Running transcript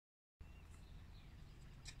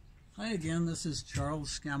Hi again, this is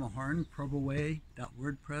Charles Scamahorn,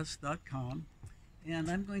 probaway.wordpress.com, and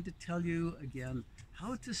I'm going to tell you again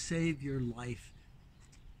how to save your life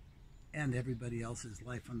and everybody else's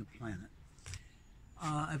life on the planet.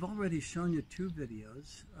 I've already shown you two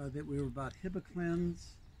videos that were about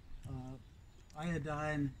hibiclins,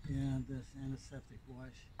 iodine, and this antiseptic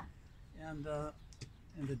wash, and the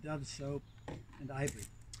Dove soap and ivory.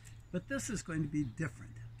 But this is going to be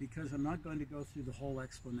different because I'm not going to go through the whole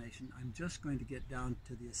explanation. I'm just going to get down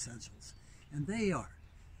to the essentials. And they are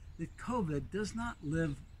that COVID does not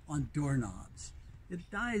live on doorknobs. It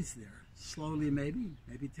dies there, slowly maybe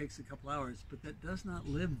it takes a couple hours, but that does not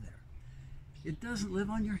live there. It doesn't live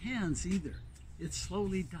on your hands either. It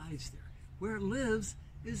slowly dies there. Where it lives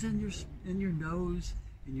is in your nose,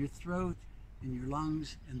 in your throat, in your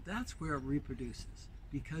lungs, and that's where it reproduces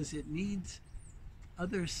because it needs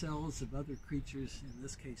other cells of other creatures, in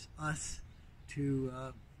this case us, to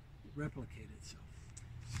replicate itself.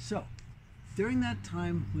 So during that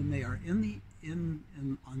time when they are on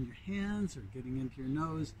your hands or getting into your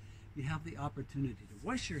nose, you have the opportunity to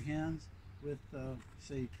wash your hands with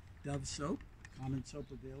say Dove soap, common soap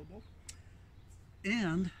available,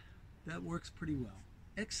 and that works pretty well,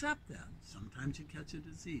 except that sometimes you catch a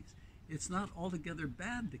disease. It's not altogether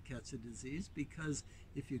bad to catch a disease because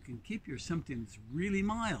if you can keep your symptoms really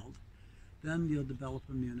mild, then you'll develop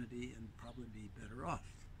immunity and probably be better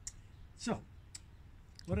off. So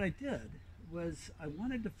what I did was I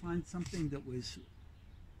wanted to find something that was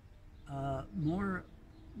more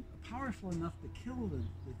powerful enough to kill the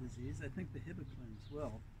disease. I think the hibiclins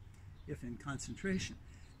will, if in concentration.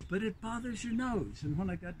 But it bothers your nose. And when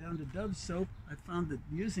I got down to Dove soap, I found that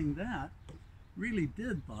using that really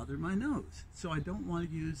did bother my nose. So I don't want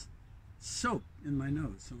to use soap in my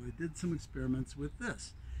nose. So I did some experiments with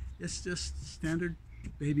this. It's just standard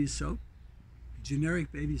baby soap, generic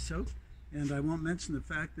baby soap. And I won't mention the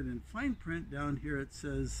fact that in fine print down here it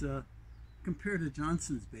says compare to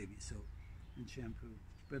Johnson's baby soap and shampoo.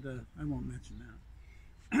 But I won't mention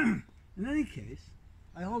that. In any case,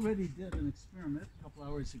 I already did an experiment a couple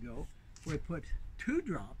hours ago where I put 2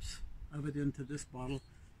 drops of it into this bottle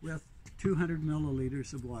with 200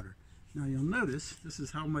 milliliters of water. Now you'll notice this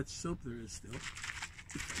is how much soap there is still.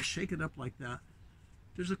 If I shake it up like that,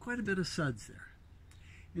 there's quite a bit of suds there.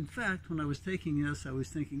 In fact, when I was taking this, I was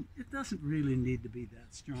thinking it doesn't really need to be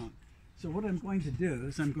that strong. So what I'm going to do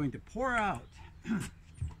is I'm going to pour out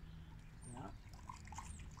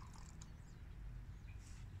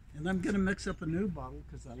and I'm going to mix up a new bottle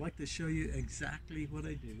because I like to show you exactly what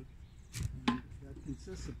I do. And that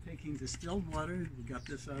consists of taking distilled water. We got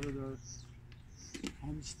this out of the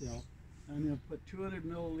home still. I'm going to put 200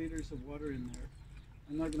 milliliters of water in there.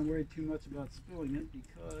 I'm not going to worry too much about spilling it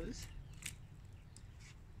because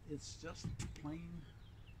it's just plain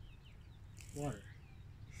water.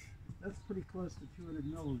 That's pretty close to 200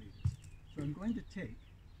 milliliters. So I'm going to take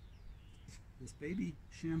this Baby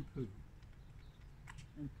Shampoo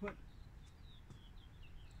and put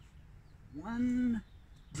 1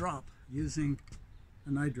 drop using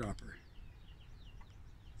an eyedropper.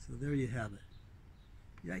 So there you have it.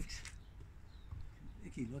 Yikes.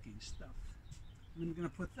 Icky looking stuff. And I'm going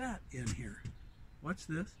to put that in here. Watch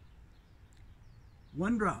this.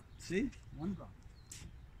 1 drop. See? 1 drop.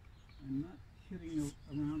 I'm not kidding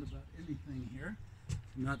around about anything here.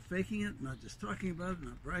 I'm not faking it, not just talking about it,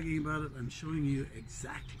 not bragging about it. I'm showing you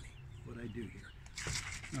exactly what I do here.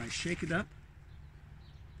 Now I shake it up.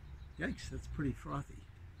 Yikes, that's pretty frothy.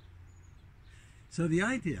 So the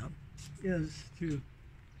idea is to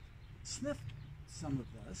sniff some of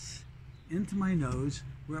this into my nose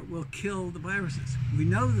where it will kill the viruses. We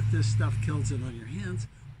know that this stuff kills it on your hands.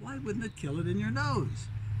 Why wouldn't it kill it in your nose?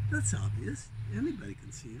 That's obvious. Anybody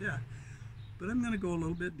can see that. But I'm going to go a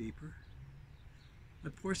little bit deeper. I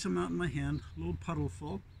pour some out in my hand, a little puddle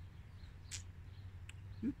full.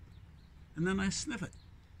 And then I sniff it.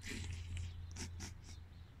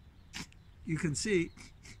 You can see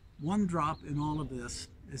 1 drop in all of this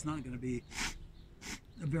is not going to be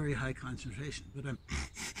a very high concentration, but I'm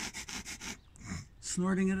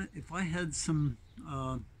snorting it. If I had some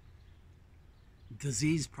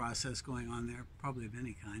disease process going on there, probably of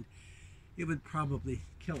any kind, it would probably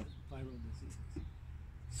kill it, viral diseases.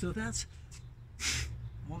 So that's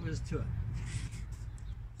all there is to it.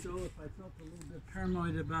 So if I felt a little bit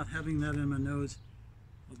paranoid about having that in my nose,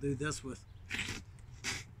 I'll do this with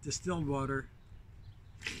distilled water.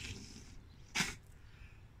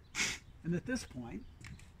 And at this point,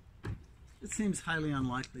 it seems highly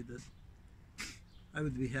unlikely that I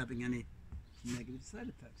would be having any negative side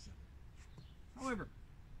effects of it. However,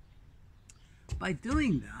 by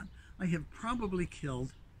doing that, I have probably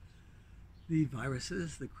killed the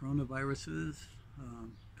viruses, the coronaviruses,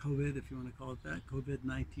 COVID, if you want to call it that,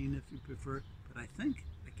 COVID-19 if you prefer, but I think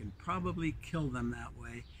I can probably kill them that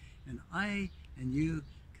way, and I and you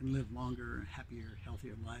can live longer, happier,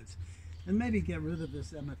 healthier lives, and maybe get rid of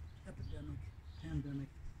this pandemic,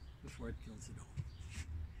 before it kills it all.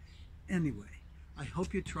 Anyway, I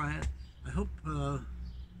hope you try it. I hope,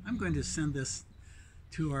 I'm going to send this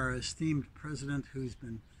to our esteemed president, who's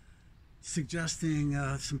been suggesting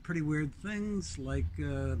some pretty weird things like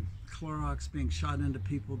Clorox being shot into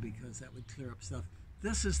people because that would clear up stuff.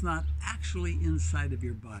 This is not actually inside of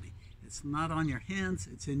your body. It's not on your hands,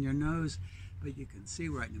 it's in your nose, but you can see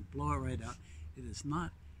where I can blow it right out. It is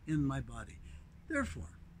not in my body.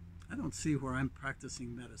 Therefore, I don't see where I'm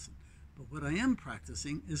practicing medicine. But what I am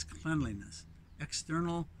practicing is cleanliness,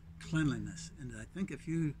 external cleanliness. And I think if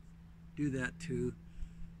you do that too,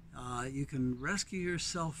 you can rescue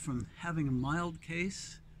yourself from having a mild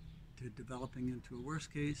case to developing into a worse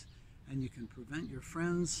case, and you can prevent your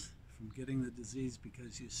friends from getting the disease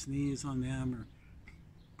because you sneeze on them or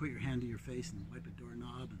put your hand to your face and wipe a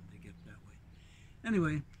doorknob and they get that way.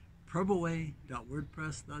 Anyway,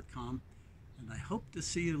 probaway.wordpress.com, and I hope to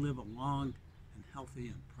see you live a long and healthy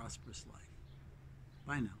and prosperous life.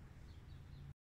 Bye now.